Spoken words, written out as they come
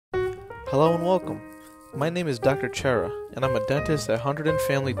Hello and welcome. My name is Dr. Chera, and I'm a dentist at Hunterdon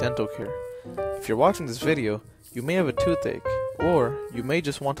Family Dental Care. If you're watching this video, you may have a toothache, or you may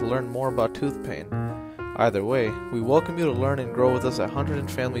just want to learn more about tooth pain. Either way, we welcome you to learn and grow with us at Hunterdon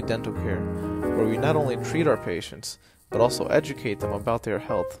Family Dental Care, where we not only treat our patients, but also educate them about their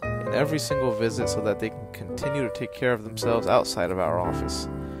health in every single visit so that they can continue to take care of themselves outside of our office.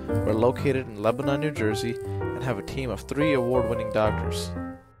 We're located in Lebanon, New Jersey, and have a team of 3 award-winning doctors.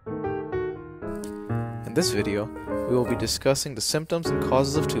 In this video, we will be discussing the symptoms and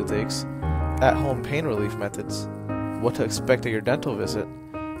causes of toothaches, at-home pain relief methods, what to expect at your dental visit,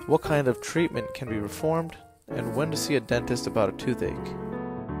 what kind of treatment can be performed, and when to see a dentist about a toothache.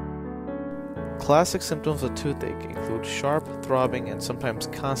 Classic symptoms of toothache include sharp, throbbing, and sometimes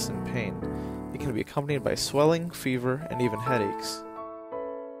constant pain. It can be accompanied by swelling, fever, and even headaches.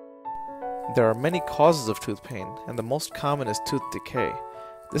 There are many causes of tooth pain, and the most common is tooth decay.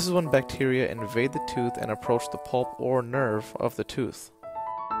 This is when bacteria invade the tooth and approach the pulp or nerve of the tooth.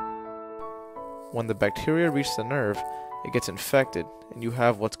 When the bacteria reach the nerve, it gets infected, and you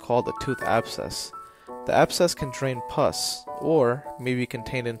have what's called a tooth abscess. The abscess can drain pus, or may be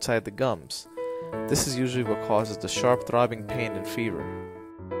contained inside the gums. This is usually what causes the sharp throbbing pain and fever.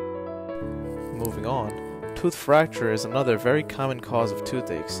 Moving on, tooth fracture is another very common cause of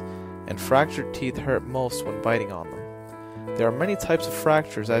toothaches, and fractured teeth hurt most when biting on them. There are many types of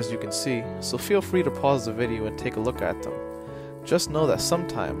fractures, as you can see, so feel free to pause the video and take a look at them. Just know that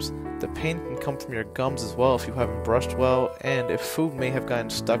sometimes the pain can come from your gums as well if you haven't brushed well and if food may have gotten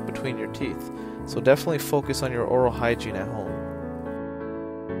stuck between your teeth, so definitely focus on your oral hygiene at home.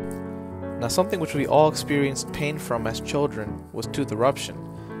 Now, something which we all experienced pain from as children was tooth eruption,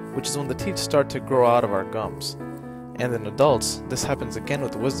 which is when the teeth start to grow out of our gums. And in adults, this happens again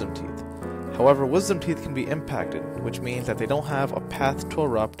with wisdom teeth. However, wisdom teeth can be impacted, which means that they don't have a path to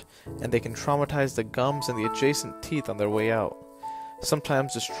erupt, and they can traumatize the gums and the adjacent teeth on their way out,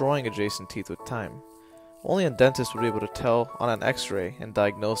 sometimes destroying adjacent teeth with time. Only a dentist would be able to tell on an x-ray and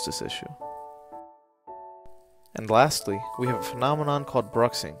diagnose this issue. And lastly, we have a phenomenon called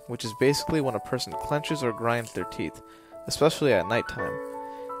Bruxing, which is basically when a person clenches or grinds their teeth, especially at nighttime.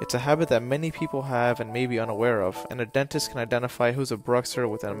 It's a habit that many people have and may be unaware of, and a dentist can identify who's a bruxer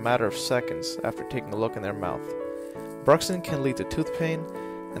within a matter of seconds after taking a look in their mouth. Bruxing can lead to tooth pain,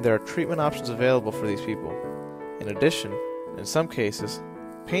 and there are treatment options available for these people. In addition, in some cases,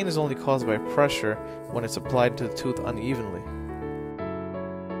 pain is only caused by pressure when it's applied to the tooth unevenly.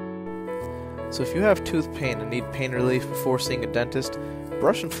 So if you have tooth pain and need pain relief before seeing a dentist,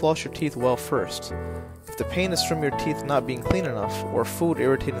 brush and floss your teeth well first. If the pain is from your teeth not being clean enough or food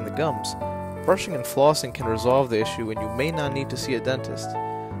irritating the gums, brushing and flossing can resolve the issue and you may not need to see a dentist.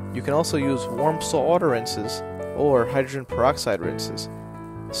 You can also use warm salt water rinses or hydrogen peroxide rinses.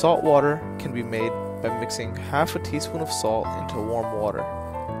 Salt water can be made by mixing half a teaspoon of salt into warm water.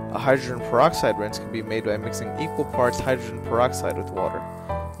 A hydrogen peroxide rinse can be made by mixing equal parts hydrogen peroxide with water.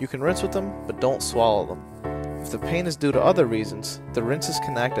 You can rinse with them, but don't swallow them. If the pain is due to other reasons, the rinses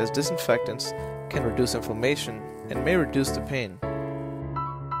can act as disinfectants, can reduce inflammation, and may reduce the pain.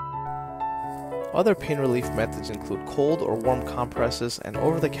 Other pain relief methods include cold or warm compresses and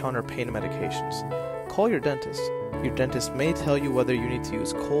over-the-counter pain medications. Call your dentist. Your dentist may tell you whether you need to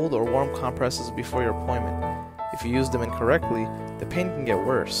use cold or warm compresses before your appointment. If you use them incorrectly, the pain can get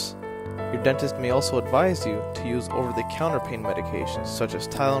worse. Your dentist may also advise you to use over-the-counter pain medications such as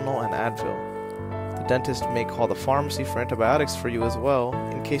Tylenol and Advil. The dentist may call the pharmacy for antibiotics for you as well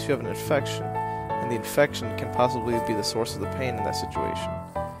in case you have an infection, and the infection can possibly be the source of the pain in that situation.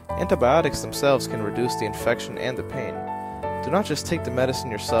 Antibiotics themselves can reduce the infection and the pain. Do not just take the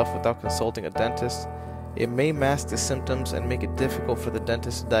medicine yourself without consulting a dentist. It may mask the symptoms and make it difficult for the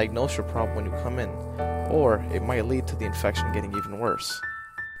dentist to diagnose your problem when you come in, or it might lead to the infection getting even worse.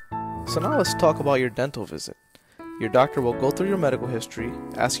 So now let's talk about your dental visit. Your doctor will go through your medical history,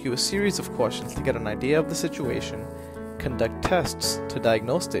 ask you a series of questions to get an idea of the situation, conduct tests to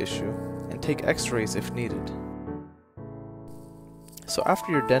diagnose the issue, and take x-rays if needed. So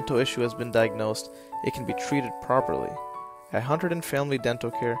after your dental issue has been diagnosed, it can be treated properly. At Hunterdon Family Dental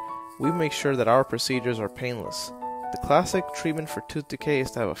Care, we make sure that our procedures are painless. The classic treatment for tooth decay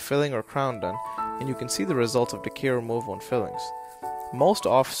is to have a filling or crown done, and you can see the results of decay removal and fillings. Most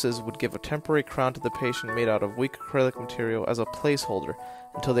offices would give a temporary crown to the patient made out of weak acrylic material as a placeholder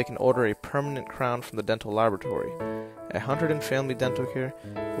until they can order a permanent crown from the dental laboratory. At Hunterdon Family Dental Care,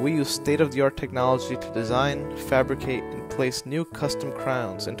 we use state-of-the-art technology to design, fabricate, and place new custom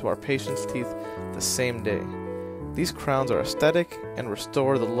crowns into our patients' teeth the same day. These crowns are aesthetic and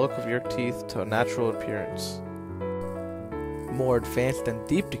restore the look of your teeth to a natural appearance. more advanced and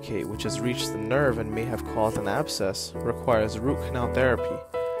deep decay, which has reached the nerve and may have caused an abscess, requires root canal therapy.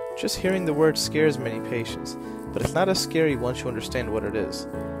 Just hearing the word scares many patients, but it's not as scary once you understand what it is.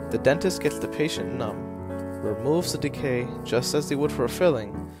 The dentist gets the patient numb, removes the decay just as they would for a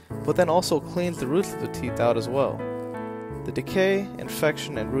filling, but then also cleans the roots of the teeth out as well. The decay,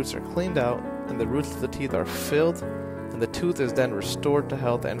 infection, and roots are cleaned out, and the roots of the teeth are filled, and the tooth is then restored to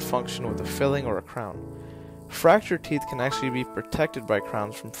health and function with a filling or a crown. Fractured teeth can actually be protected by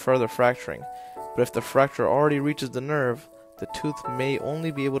crowns from further fracturing, but if the fracture already reaches the nerve, the tooth may only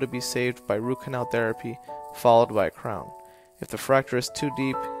be able to be saved by root canal therapy followed by a crown. If the fracture is too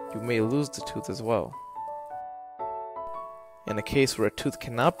deep, you may lose the tooth as well. In a case where a tooth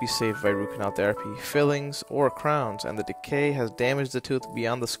cannot be saved by root canal therapy, fillings, or crowns, and the decay has damaged the tooth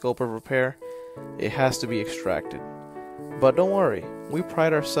beyond the scope of repair, it has to be extracted. But don't worry, we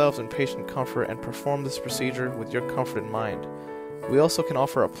pride ourselves in patient comfort and perform this procedure with your comfort in mind. We also can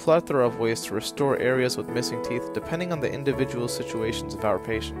offer a plethora of ways to restore areas with missing teeth depending on the individual situations of our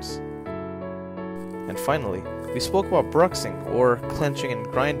patients. And finally, we spoke about bruxing, or clenching and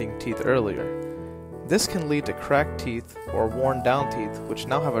grinding teeth earlier. This can lead to cracked teeth or worn down teeth which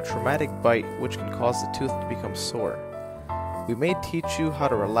now have a traumatic bite which can cause the tooth to become sore. We may teach you how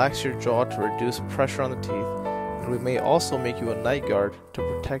to relax your jaw to reduce pressure on the teeth, and we may also make you a night guard to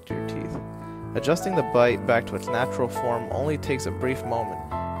protect your teeth. Adjusting the bite back to its natural form only takes a brief moment,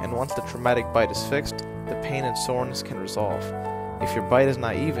 and once the traumatic bite is fixed, the pain and soreness can resolve. If your bite is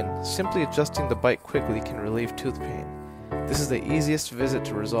not even, simply adjusting the bite quickly can relieve tooth pain. This is the easiest visit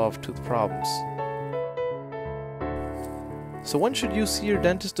to resolve tooth problems. So when should you see your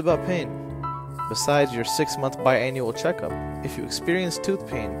dentist about pain? Besides your 6-month biannual checkup, if you experience tooth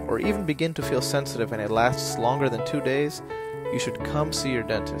pain or even begin to feel sensitive and it lasts longer than 2 days, you should come see your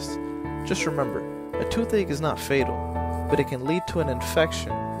dentist. Just remember, a toothache is not fatal, but it can lead to an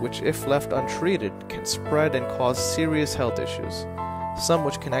infection which, if left untreated, can spread and cause serious health issues, some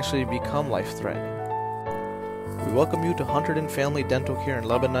which can actually become life-threatening. We welcome you to Hunterdon Family Dental Care in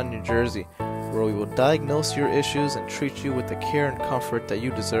Lebanon, New Jersey, where we will diagnose your issues and treat you with the care and comfort that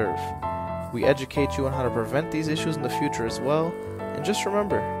you deserve. We educate you on how to prevent these issues in the future as well, and just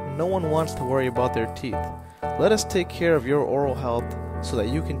remember, no one wants to worry about their teeth. Let us take care of your oral health so that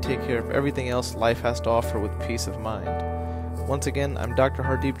you can take care of everything else life has to offer with peace of mind. Once again, I'm Dr.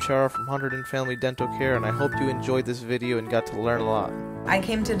 Hardeep Chara from Hunterdon Family Dental Care, and I hope you enjoyed this video and got to learn a lot. I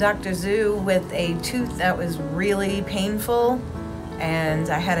came to Dr. Zhu with a tooth that was really painful, and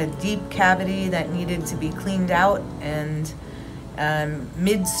I had a deep cavity that needed to be cleaned out, and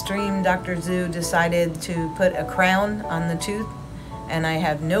midstream Dr. Zhu decided to put a crown on the tooth, and I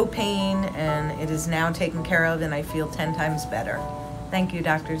have no pain, and it is now taken care of, and I feel 10 times better. Thank you,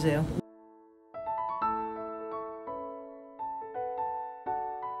 Dr. Zhu.